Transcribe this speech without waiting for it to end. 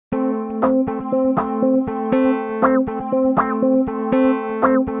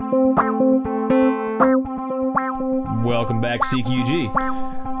Welcome back, CQG.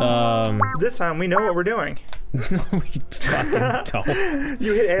 This time we know what we're doing. We fucking don't.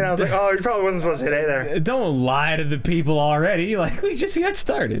 You hit A and I was like, oh, you probably wasn't supposed to hit A there. Don't lie to the people already. Like, we just got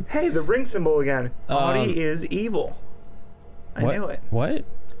started. Hey, the ring symbol again. Audi is evil. I knew it. What?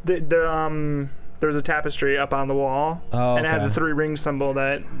 There was a tapestry up on the wall, and it had the 3 ring symbol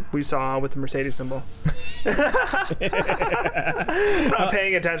that we saw with the Mercedes symbol. I'm not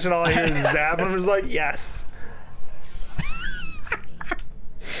paying attention. All I hear is zap, and I'm just like, yes.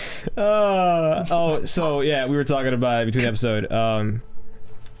 So yeah, we were talking about between episode.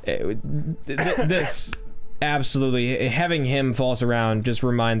 This absolutely having him false around just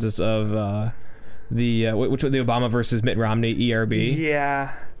reminds us of the Obama versus Mitt Romney ERB.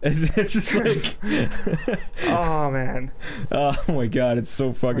 Yeah. It's just like, oh man, oh my god, it's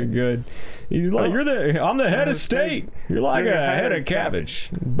so fucking good. He's like, I'm the head of state. You're like a head of cabbage,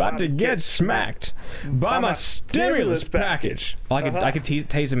 about to get smacked by my stimulus package. Oh, I could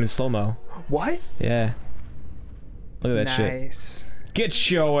tase him in slow mo. What? Yeah. Look at that shit. Nice. Get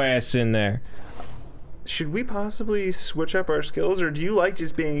your ass in there. Should we possibly switch up our skills, or do you like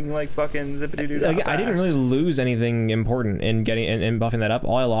just being like fucking zippity-doo? I didn't really lose anything important in getting and buffing that up.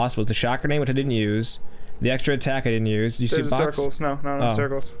 All I lost was the shock grenade, which I didn't use. The extra attack I didn't use. Did you see box? Circles. No,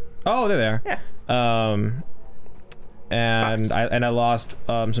 circles. Oh, they're there. Yeah. And I lost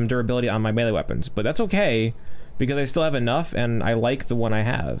some durability on my melee weapons, but that's okay because I still have enough, and I like the one I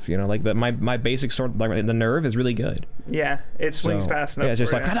have. You know, like my basic sword, like the nerve, is really good. Yeah, it swings fast enough. Yeah, it's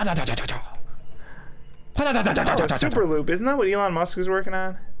just like. Oh, super loop, isn't that what Elon Musk is working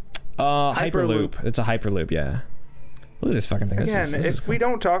on? Hyperloop. It's a hyperloop, yeah. Look at this fucking thing. Again, if we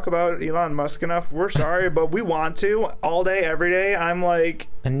don't talk about Elon Musk enough, we're sorry, but we want to all day, every day. I'm like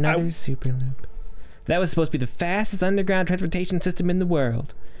another super loop. That was supposed to be the fastest underground transportation system in the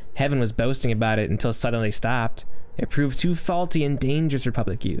world. Heaven was boasting about it until suddenly stopped. It proved too faulty and dangerous for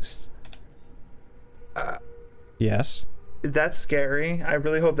public use. Yes. That's scary. I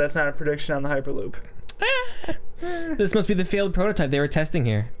really hope that's not a prediction on the hyperloop. This must be the failed prototype they were testing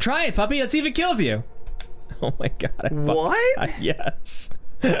here. Try it, puppy. Let's see if it kills you. Oh my god. What? Yes.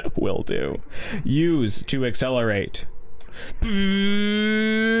 Will do. Use to accelerate. He's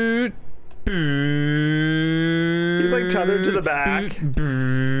like tethered to the back.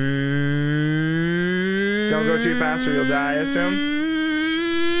 Don't go too fast or you'll die, I assume.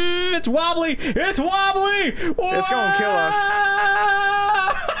 It's wobbly! It's wobbly! It's gonna kill us.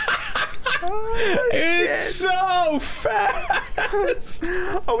 Oh, it's so fast!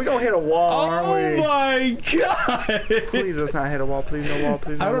 Oh, we gonna hit a wall, aren't we? Oh my god! Please let's not hit a wall. Please no wall.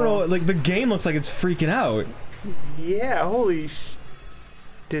 Please no wall. I don't know. Like the game looks like it's freaking out. Yeah. Holy sh!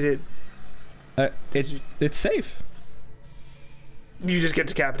 Did it? It's safe. You just get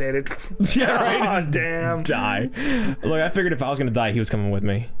decapitated. Yeah, right. Oh, damn. Die. Look, I figured if I was gonna die, he was coming with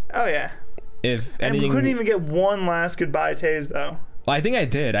me. Oh yeah. If and anything, we couldn't even get one last goodbye tase though. I think I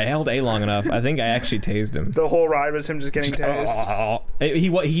did. I held A long enough. I think I actually tased him. The whole ride was him just getting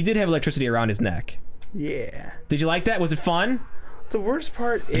tased. He did have electricity around his neck. Yeah. Did you like that? Was it fun? The worst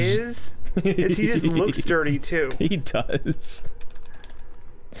part is he just looks dirty too. He does.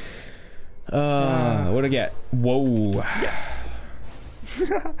 What'd I get? Whoa. Yes.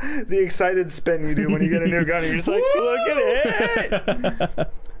 The excited spin you do when you get a new gun. You're just like, look at it.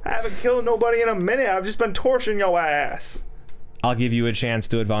 I haven't killed nobody in a minute. I've just been torching your ass. I'll give you a chance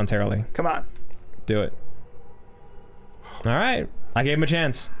to do it voluntarily. Come on. Do it. All right. I gave him a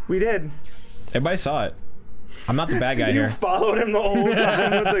chance. We did. Everybody saw it. I'm not the bad guy here. You followed him the whole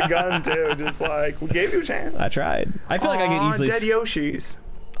time with the gun too. Just like, we gave you a chance. I tried. I feel like I could easily... dead Yoshis.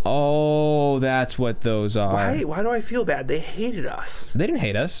 Oh, that's what those are. Why do I feel bad? They hated us. They didn't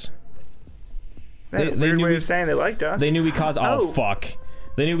hate us. That's a weird way of saying they liked us. They knew we caused... Oh, fuck.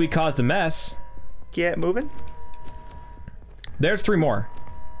 They knew we caused a mess. Get moving. There's 3 more.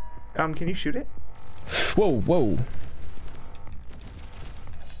 Can you shoot it? Whoa, whoa.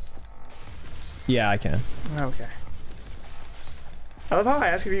 Yeah, I can. Okay. I love how I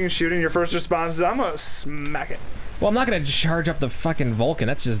ask if you can shoot and your first response is, I'm gonna smack it. Well, I'm not gonna charge up the fucking Vulcan.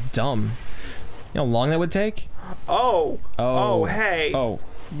 That's just dumb. You know how long that would take? Oh. Oh, hey. Oh.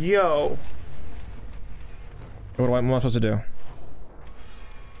 Yo. What am I supposed to do?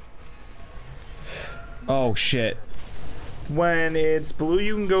 Oh, shit. When it's blue,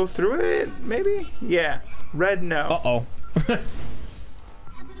 you can go through it, maybe? Yeah. Red, no. Uh-oh.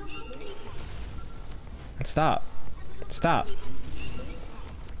 Stop. Stop.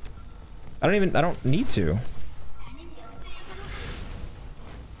 I don't need to.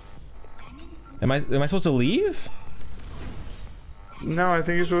 Am I supposed to leave? No, I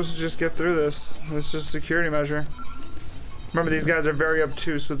think you're supposed to just get through this. It's just a security measure. Remember, these guys are very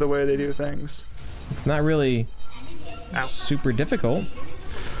obtuse with the way they do things. It's not really super difficult.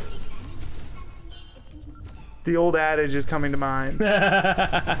 The old adage is coming to mind.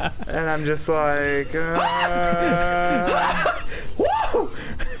 And I'm just like... Woo!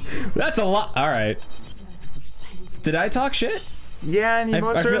 That's a lot. All right. Did I talk shit? Yeah, and you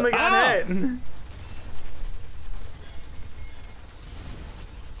most certainly got hit.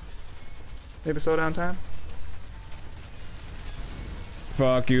 Maybe slow down time?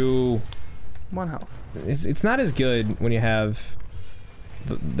 Fuck you. 1 health. It's not as good when you have...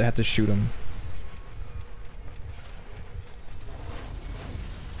 They have to shoot him.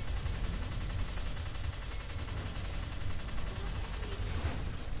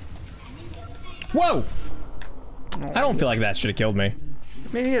 Whoa! I don't feel like that should have killed me.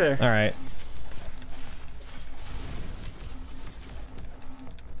 Me neither. Alright.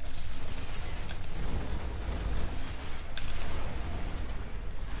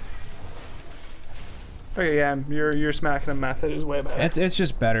 Okay, yeah, your smacking him method is way better. It's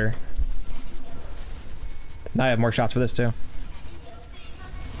just better. Now I have more shots for this too.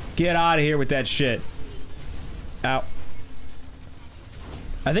 Get out of here with that shit. Ow.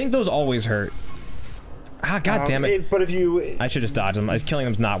 I think those always hurt. Ah, god damn it. But if you... I should just dodge them. Killing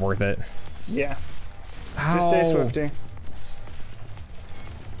them's not worth it. Yeah. Ow. Just stay swifty.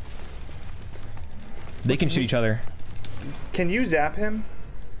 They can shoot each other. Can you zap him?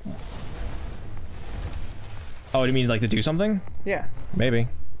 Oh, do you mean like to do something? Yeah. Maybe.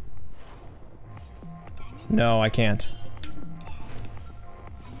 No, I can't.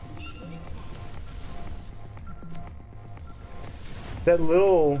 That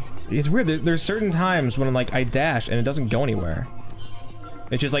little... It's weird. There's certain times when like I dash and it doesn't go anywhere.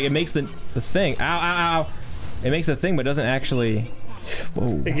 It's just like it makes the thing. Ow, ow, ow. It makes the thing, but it doesn't actually.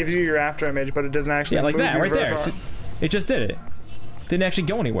 Whoa. It gives you your after image, but it doesn't actually. Yeah, like move that right there. So it just did it. Didn't actually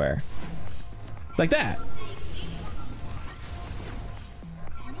go anywhere. Like that.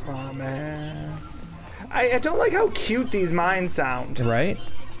 Oh man. I don't like how cute these mines sound. Right?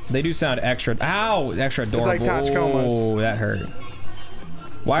 They do sound extra. Ow! Extra adorable. It's like Tachikomas. Oh, that hurt.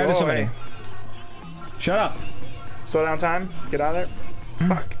 Why are there so many? Shut up. Slow down time. Get out of there.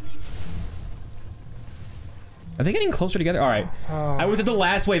 Fuck. Are they getting closer together? All right. Oh. I was at the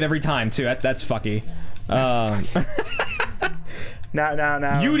last wave every time too. That's fucky. Now.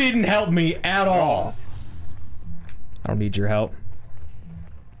 You didn't help me at all. I don't need your help.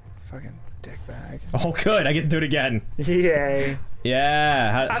 Fucking dickbag. Oh, good. I get to do it again. Yay.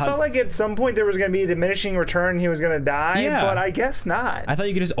 Yeah. I felt like at some point there was going to be a diminishing return and he was going to die, Yeah. but I guess not. I thought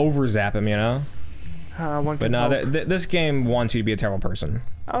you could just over-zap him, you know? But no, this game wants you to be a terrible person.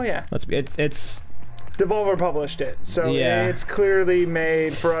 Oh, yeah. It's Devolver published it, so yeah. It's clearly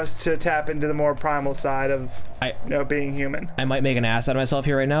made for us to tap into the more primal side of being human. I might make an ass out of myself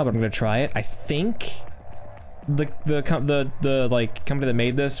here right now, but I'm gonna try it. I think the like company that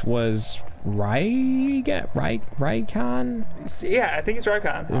made this was Rykon? Yeah, I think it's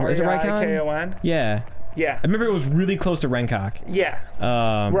Rykon. Is it Rykon? R-Y-K-O-N? Yeah. Yeah. I remember it was really close to Rengkok. Yeah.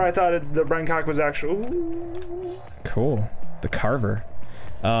 Where I thought the Rengkok was actually... Cool. The Carver.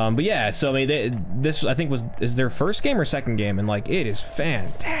 But yeah, so I mean, this I think is their first game or second game, and like it is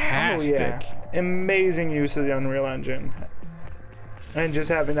fantastic. Oh, yeah. Amazing use of the Unreal Engine, and just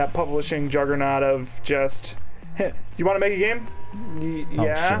having that publishing juggernaut of just, hey, you want to make a game?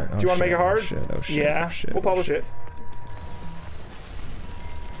 Yeah. Oh, do you want to make it hard? Oh, shit. Yeah. We'll publish it.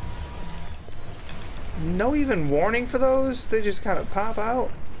 No even warning for those. They just kind of pop out.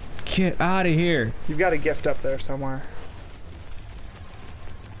 Get out of here. You've got a gift up there somewhere.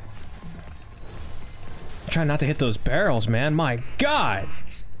 Try not to hit those barrels, man. My God.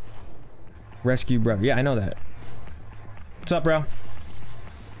 Rescue bro. Yeah, I know that. What's up, bro?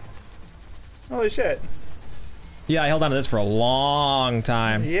 Holy shit. Yeah, I held on to this for a long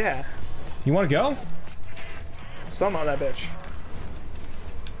time. Yeah. You want to go? Some on that bitch.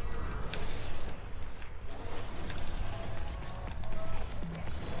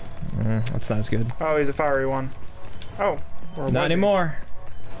 That's not as good. Oh, he's a fiery one. Oh. Not anymore.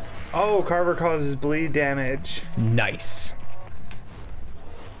 Oh, Carver causes bleed damage. Nice.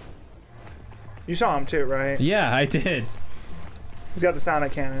 You saw him too, right? Yeah, I did. He's got the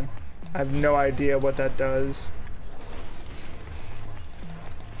sonic cannon. I have no idea what that does.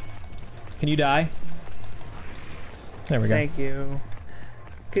 Can you die? There we go. Thank you.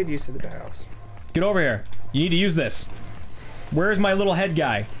 Good use of the barrels. Get over here. You need to use this. Where's my little head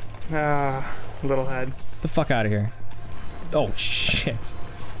guy? Little head. Get the fuck out of here. Oh, shit.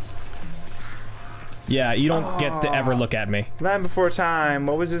 Yeah, you don't get to ever look at me. Land Before Time.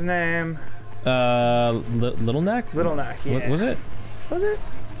 What was his name? Little Neck? Little Neck, yeah. Was it? Was it?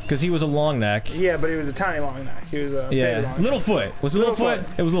 Because he was a long neck. Yeah, but he was a tiny long neck. He was a baby long neck. Littlefoot. Was it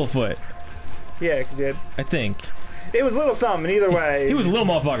Littlefoot? It was Littlefoot. Yeah, because he had... I think. It was little something, either way. He was a little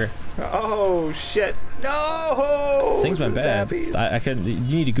motherfucker. Oh, shit. No! Things went bad. I couldn't...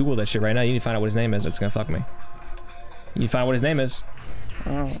 You need to Google that shit right now. You need to find out what his name is. It's gonna fuck me. You need to find out what his name is.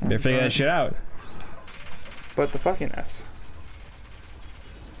 Oh, better figure that shit out. But the fuckiness.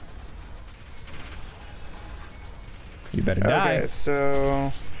 You better die. Okay,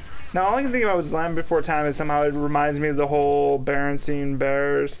 so... Now, all I can think about with Land Before Time is somehow it reminds me of the whole Berenstain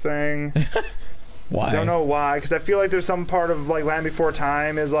Bears thing. Why? I don't know why, because I feel like there's some part of like Land Before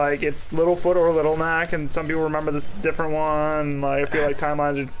Time is like it's Littlefoot or Little Neck, and some people remember this different one. Like I feel like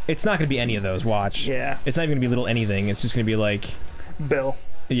timelines are... It's not gonna be any of those. Watch. Yeah. It's not even gonna be little anything. It's just gonna be like Bill.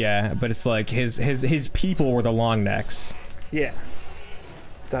 Yeah, but it's like his people were the long necks. Yeah.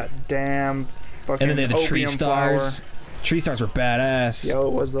 That damn fucking. And then they had the tree stars. Flower. Tree stars were badass. Yo,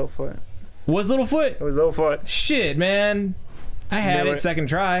 it was Littlefoot. Was Littlefoot? It was Littlefoot. Shit, man. I had it second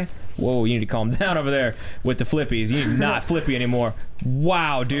try. Whoa, you need to calm down over there with the flippies. You need to not flippy anymore.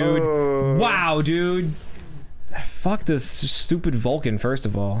 Wow, dude. Oh. Wow, dude. Fuck this stupid Vulcan, first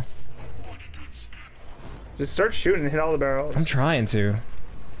of all. Just start shooting and hit all the barrels. I'm trying to.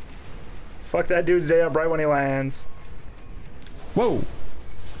 Fuck that dude's day up right when he lands. Whoa.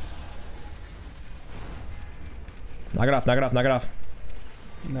 Knock it off, knock it off, knock it off.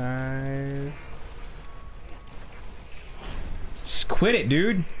 Nice. Squid it,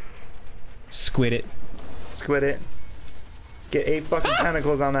 dude. Squid it. Squid it. Get 8 fucking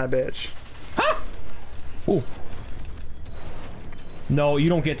tentacles on that bitch. Ooh. No, you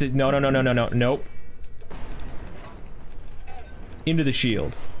don't get to... No, no, no, no, no, no. Nope. Into the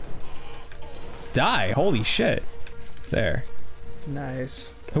shield. Die. Holy shit. There.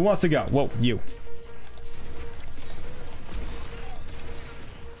 Nice. Who wants to go? Whoa, you.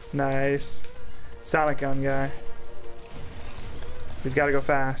 Nice. Sonic gun guy. He's gotta go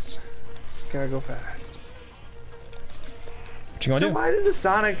fast. He's gotta go fast. What you gonna do? Why did the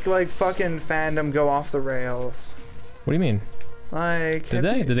Sonic, like, fucking fandom go off the rails? What do you mean? Like... Did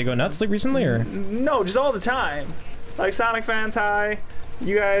they go nuts, like, recently, or? No, just all the time. Like, Sonic fans, hi.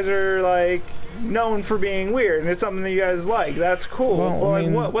 You guys are, like, known for being weird, and it's something that you guys like. That's cool. Well, I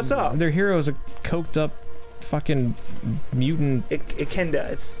mean, what's up? Their hero's a coked up fucking mutant... Echidna.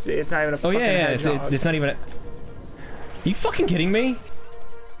 It's not even a fucking hedgehog. It's not even a... Are you fucking kidding me?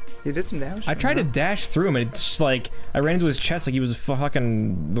 You did some damage. I tried to dash through him, and it's just like I ran into his chest like he was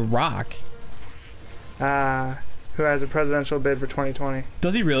fucking The Rock. Who has a presidential bid for 2020?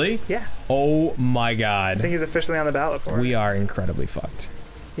 Does he really? Yeah. Oh my god. I think he's officially on the ballot for it. We are incredibly fucked.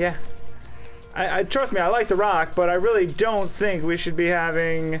 Yeah. I trust me, I like The Rock, but I really don't think we should be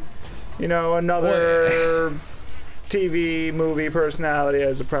having, you know, another TV movie personality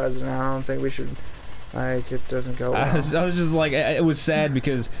as a president. I don't think we should. Like, it doesn't go well. I was just like, it was sad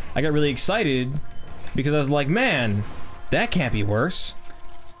because I got really excited because I was like, man, that can't be worse.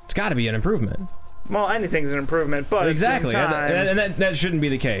 It's got to be an improvement. Well, anything's an improvement, but exactly, at the same time, and that shouldn't be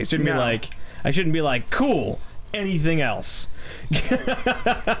the case. Shouldn't be like, I shouldn't be like, cool, anything else. Dude,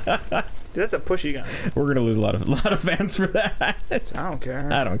 that's a pushy gun. We're gonna lose a lot of fans for that. I don't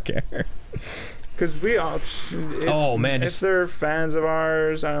care. I don't care. Because we all... if they're fans of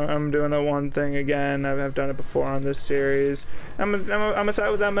ours, I'm doing the one thing again. I've done it before on this series. I'm a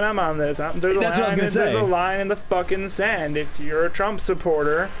side with Eminem on this. There's a line in the fucking sand. If you're a Trump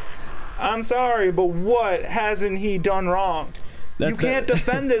supporter, I'm sorry, but what hasn't he done wrong? You can't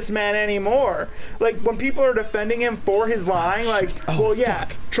defend this man anymore. Like, when people are defending him for his lying, like, well, yeah,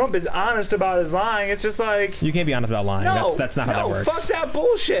 Trump is honest about his lying. It's just like... You can't be honest about lying. No, that's not how that works. Fuck that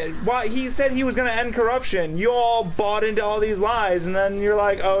bullshit. Why he said he was going to end corruption. You all bought into all these lies, and then you're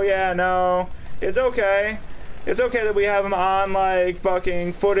like, oh, yeah, no, it's okay. It's okay that we have him on, like,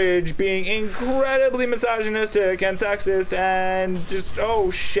 fucking footage being incredibly misogynistic and sexist and just, oh,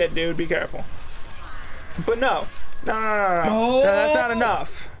 shit, dude, be careful. But no. No, oh. That's not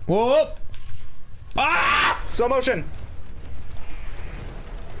enough. Whoop! Ah! Slow motion.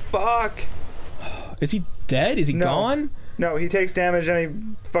 Fuck. Is he dead? Is he gone? No, he takes damage and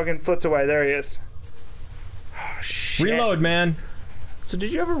he fucking flits away. There he is. Oh, shit. Reload, man. So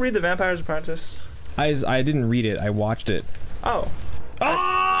did you ever read The Vampire's Apprentice? I didn't read it. I watched it. Oh.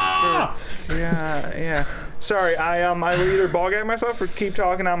 Ah! Yeah. Sorry, I will either ball gag myself or keep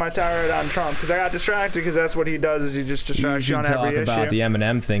talking on my tirade on Trump because I got distracted because that's what he does is he just distracts you on every issue. You should talk about the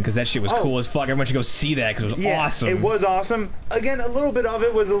Eminem thing because that shit was cool as fuck. Everyone should go see that because it was awesome. It was awesome. Again, a little bit of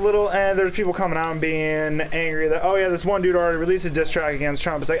it was a little, and there's people coming out and being angry that, oh yeah, this one dude already released a diss track against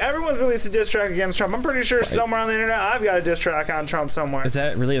Trump. It's like, everyone's released a diss track against Trump. I'm pretty sure somewhere on the internet I've got a diss track on Trump somewhere. Is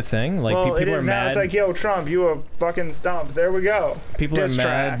that really a thing? Like, well, people it is are now. mad. It's like, yo, Trump, you a fucking stump. There we go. People diss are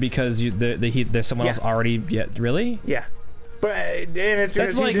mad track. because there's someone else already, really? Yeah. But and it's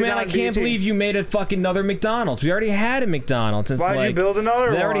because that's like, man, I can't believe you made a fucking another McDonald's. We already had a McDonald's. It's Why'd like, you build another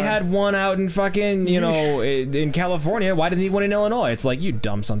one? They already had one out in fucking, you know, in California. Why doesn't he one in Illinois? It's like, you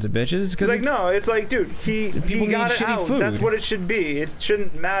dumb sons of bitches. It's like, no, it's like, dude, he got it out. Food. That's what it should be. It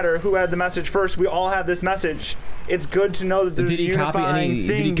shouldn't matter who had the message first. We all have this message. It's good to know that there's a unifying thing.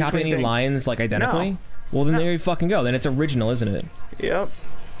 Did he copy any lines, like, identically? No. Well, then there you fucking go. Then it's original, isn't it? Yep.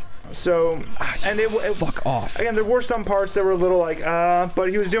 So, and it fuck off. Again, there were some parts that were a little like, but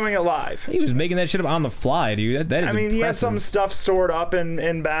he was doing it live. He was making that shit up on the fly, dude. That is I mean, impressive. he had some stuff stored up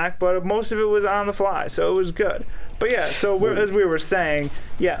and back, but most of it was on the fly, so it was good. But yeah, so as we were saying,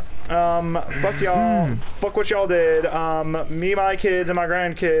 yeah, fuck y'all, fuck what y'all did. Me, my kids, and my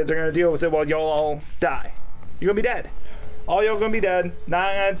grandkids are gonna deal with it while y'all all die. You're gonna be dead. All y'all gonna be dead.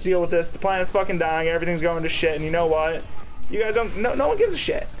 Not gonna deal with this. The planet's fucking dying. Everything's going to shit. And you know what? You guys don't. No one gives a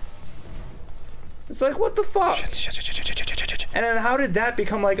shit. It's like, what the fuck? And then how did that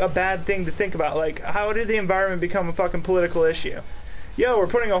become like a bad thing to think about? Like, how did the environment become a fucking political issue? Yo, we're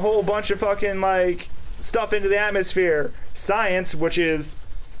putting a whole bunch of fucking like stuff into the atmosphere. Science, which is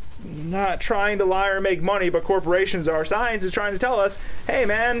not trying to lie or make money, but corporations are. Science is trying to tell us, hey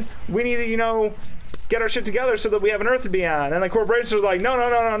man, we need to, you know, get our shit together so that we have an Earth to be on. And the corporations are like, no.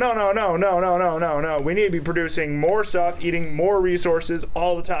 We need to be producing more stuff, eating more resources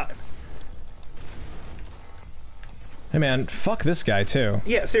all the time. Hey man, fuck this guy too.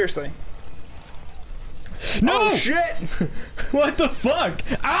 Yeah, seriously. No! Oh shit! What the fuck?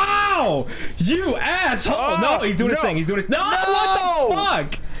 Ow! You asshole! No, he's doing his thing. He's doing his. No! What the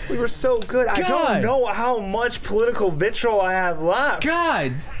fuck? We were so good. God. I don't know how much political vitriol I have left.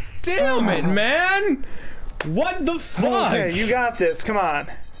 God damn it, man! What the fuck? Okay, you got this. Come on.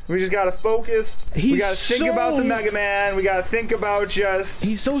 We just gotta focus. We gotta think about the Mega Man. We gotta think about just.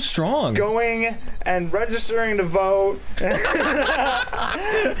 He's so strong. Going and registering to vote. Gotta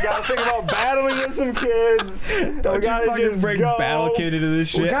think about battling with some kids. Don't we gotta just bring Battle Kid into this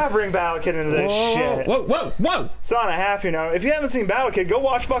shit. We gotta bring Battle Kid into this shit. Whoa! So on a half, you know, if you haven't seen Battle Kid, go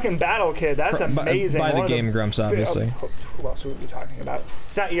watch fucking Battle Kid. That's amazing. By the Game Grumps, obviously. Who else are we talking about?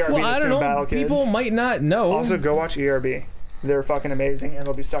 It's not ERB. Well, I don't know. Battle Kids. People might not know. Also, go watch ERB. They're fucking amazing, and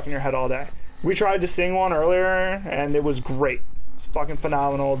they'll be stuck in your head all day. We tried to sing one earlier, and it was great. It's fucking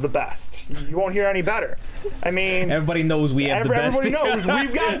phenomenal, the best. You won't hear any better. I mean, everybody knows we have the best. Everybody knows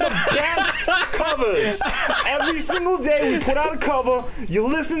we've got the best covers. Every single day we put out a cover. You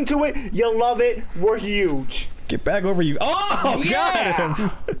listen to it, you love it. We're huge. Get back over you. Oh, yeah.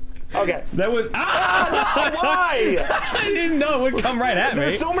 God. Okay. That was. Why? I didn't know it would come right at me.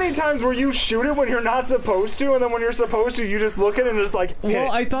 There's so many times where you shoot it when you're not supposed to, and then when you're supposed to, you just look at it and just like. Well,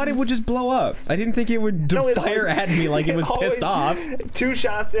 I thought it would just blow up. I didn't think it would fire at me like it was pissed off. 2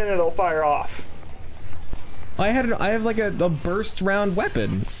 shots in, it'll fire off. I have like a burst round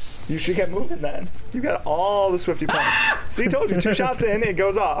weapon. You should get moving then. You got all the Swifty points. See, told you. 2 shots in, it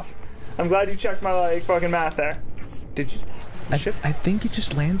goes off. I'm glad you checked my like fucking math there. Did you? I think it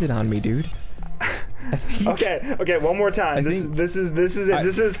just landed on me, dude. Okay, one more time. This is it.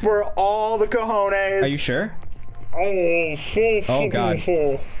 This is for all the cojones. Are you sure? Oh God. If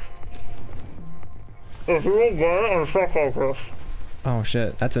you don't get it, I'm stuck like this. Oh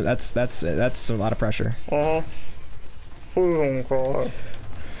shit. That's a lot of pressure. Please don't cry.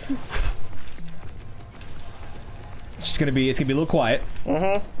 It's gonna be a little quiet.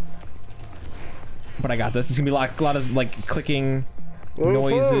 But I got this. It's gonna be like a lot of like clicking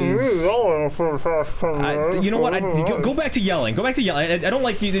noises. You know what? Go back to yelling. Go back to yelling. I don't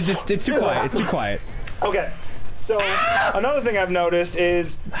like you. It's too quiet. It's too quiet. Okay. So another thing I've noticed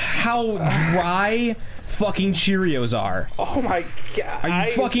is how dry fucking Cheerios are. Oh my God. Are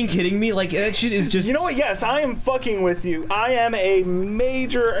you fucking kidding me? Like, that shit is just... You know what? Yes, I am fucking with you. I am a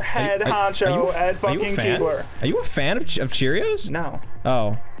major head honcho at fucking Keebler. Are you a fan of Cheerios? No.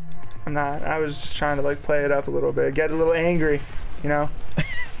 Oh. I'm not. I was just trying to like play it up a little bit, get a little angry, you know?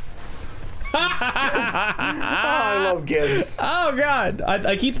 Oh, I love Gibbs. Oh God.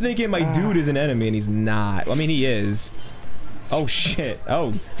 I keep thinking my dude is an enemy and he's not. I mean, he is. Oh shit.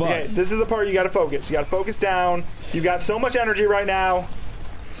 Oh fuck. Okay, this is the part you gotta focus. You gotta focus down. You got so much energy right now.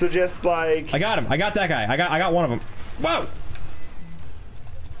 So just like... I got him. I got that guy. I got one of them. Whoa!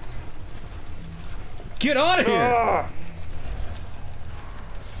 Get out of here!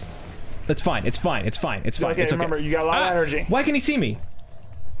 That's fine. It's fine. It's fine. It's fine. Okay, it's okay. Remember, you got a lot of energy. Why can he see me?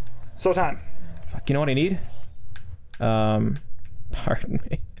 Slow time. Fuck, you know what I need? Pardon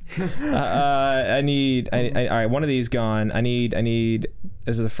me. I need. All right, one of these gone. I need.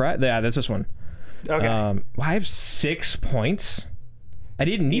 Is it the frat? Yeah, that's this one. Okay. Well, I have 6 points. I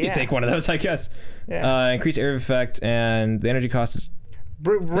didn't need to take one of those, I guess. Yeah. Increase area of effect, and the energy cost is...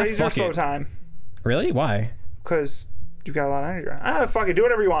 Raise your slow time. Really? Why? Because you got a lot of energy. Ah, fuck it. Do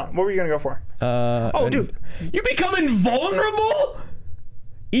whatever you want. What were you going to go for? Oh, dude. You become invulnerable?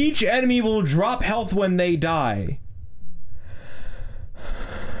 Each enemy will drop health when they die.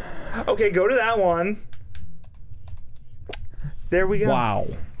 Okay, go to that one. There we go. Wow.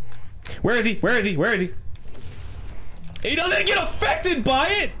 Where is he? Where is he? Where is he? He doesn't get affected by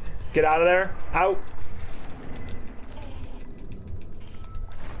it! Get out of there. Out.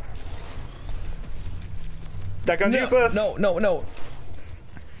 That gun's useless. No.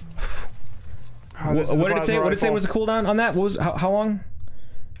 Oh, what did it say? What did it say was the cooldown on that? What was how long?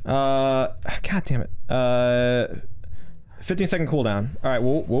 God damn it. 15-second cooldown. All right.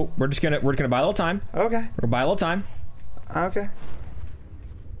 Well, we're gonna buy a little time. Okay. We're gonna buy a little time. Okay.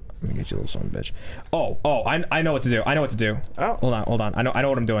 Let me get you a little son of a bitch. Oh, I know what to do. I know what to do. Oh. Hold on. I know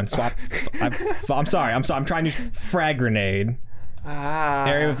what I'm doing. Swap. I'm sorry. I'm trying to frag grenade.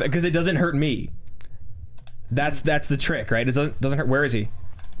 Ah. Because it doesn't hurt me. That's the trick, right? It doesn't hurt. Where is he?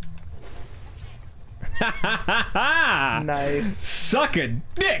 Nice. Suck a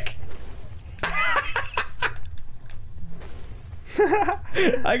dick.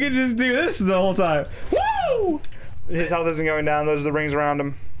 I could just do this the whole time. Woo! His health isn't going down. Those are the rings around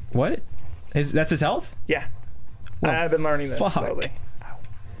him. What? That's his health? Yeah. Well, I've been learning this slowly.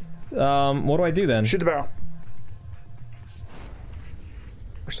 What do I do then? Shoot the barrel.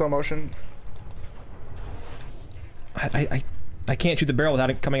 Or slow motion. I can't shoot the barrel without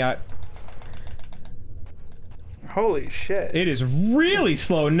it coming out. Holy shit. It is really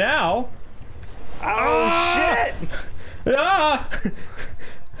slow now. Oh shit! Ah!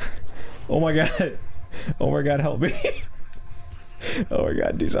 Oh my god. Oh my god, help me. Oh my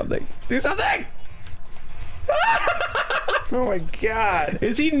god, do something. Do something! Oh my god.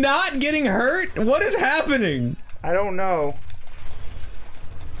 Is he not getting hurt? What is happening? I don't know.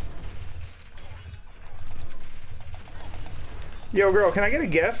 Yo, girl, can I get a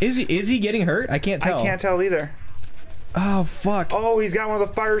gift? Is he getting hurt? I can't tell. I can't tell either. Oh, fuck. Oh, he's got one of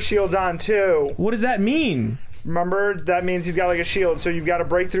the fire shields on, too. What does that mean? Remember, that means he's got like a shield, so you've got to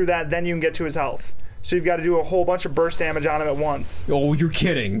break through that, then you can get to his health. So you've got to do a whole bunch of burst damage on him at once. Oh, you're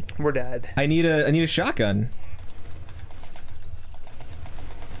kidding. We're dead. I need a shotgun.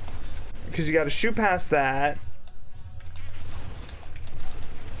 Because you got to shoot past that.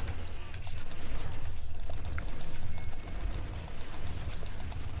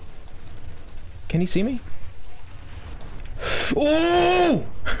 Can he see me? Oh!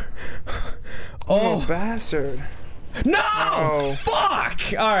 Oh, bastard. No! Oh. Fuck!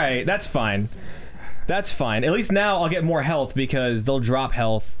 Alright, that's fine. That's fine. At least now I'll get more health because they'll drop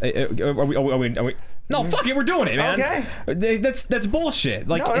health. Are we? No, fuck it, we're doing it, man. Okay. That's bullshit.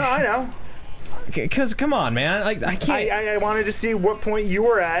 Like, no, I know. Because, come on, man. Like, I can't. I wanted to see what point you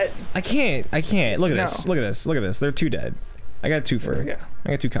were at. I can't. Look at this. Look at this. Look at this. They're 2 dead. I got a 2 for. Yeah.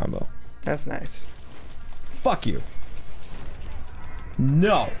 I got 2 combo. That's nice. Fuck you.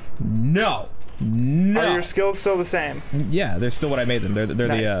 No. No. No. Are your skills still the same? Yeah, they're still what I made them. They're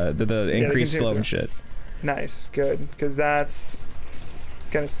nice. the increased slow and shit. Nice, good, because that's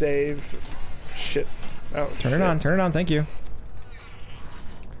gonna save shit. Oh, turn it on. Turn it on. Thank you.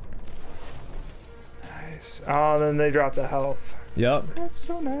 Nice. Oh, then they drop the health. Yep. That's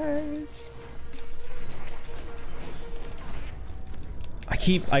so nice.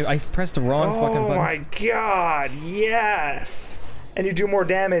 I pressed the wrong fucking button. Oh my god, yes! And you do more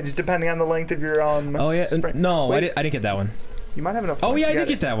damage depending on the length of your Oh yeah, no, wait. I didn't get that one. You might have enough. Oh yeah, I did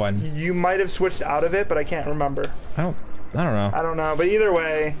get that one. You might have switched out of it, but I can't remember. I don't know. I don't know, but either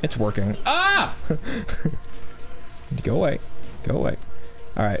way, it's working. Ah! Go away. Go away.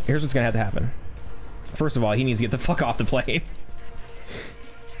 All right, here's what's gonna have to happen. First of all, he needs to get the fuck off the plane.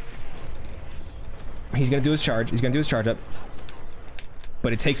 He's gonna do his charge. He's gonna do his charge up.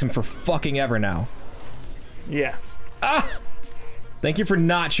 But it takes him for fucking ever now. Yeah. Ah! Thank you for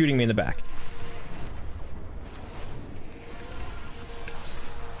not shooting me in the back.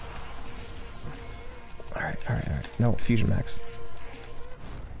 Alright, alright, alright. No, fusion max.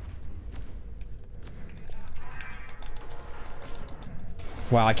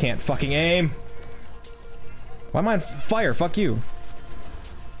 Wow, I can't fucking aim. Why am I on fire? Fuck you.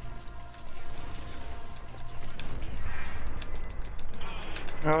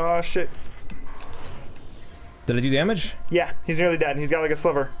 Oh, shit. Did I do damage? Yeah, he's nearly dead. He's got like a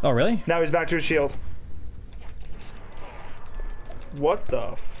sliver. Oh, really? Now he's back to his shield. What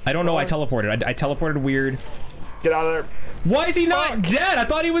the I don't know. I teleported. I teleported weird. Get out of there. Why is he not dead? I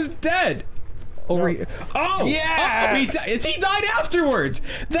thought he was dead. Over here. Oh! Yes! Oh, he died afterwards!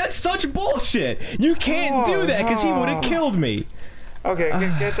 That's such bullshit! You can't do that because he would have killed me. Okay,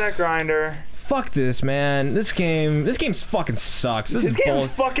 get that grinder. Fuck this, man. This game fucking sucks. This game's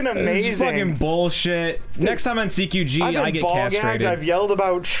fucking amazing. This is fucking bullshit. Dude, next time on CQG, I get castrated. I've yelled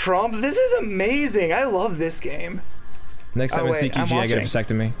about Trump. This is amazing. I love this game. Next time on CQG, I get a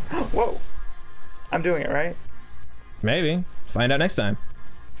vasectomy. Whoa. I'm doing it, right? Maybe. Find out next time.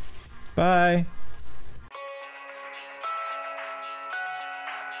 Bye.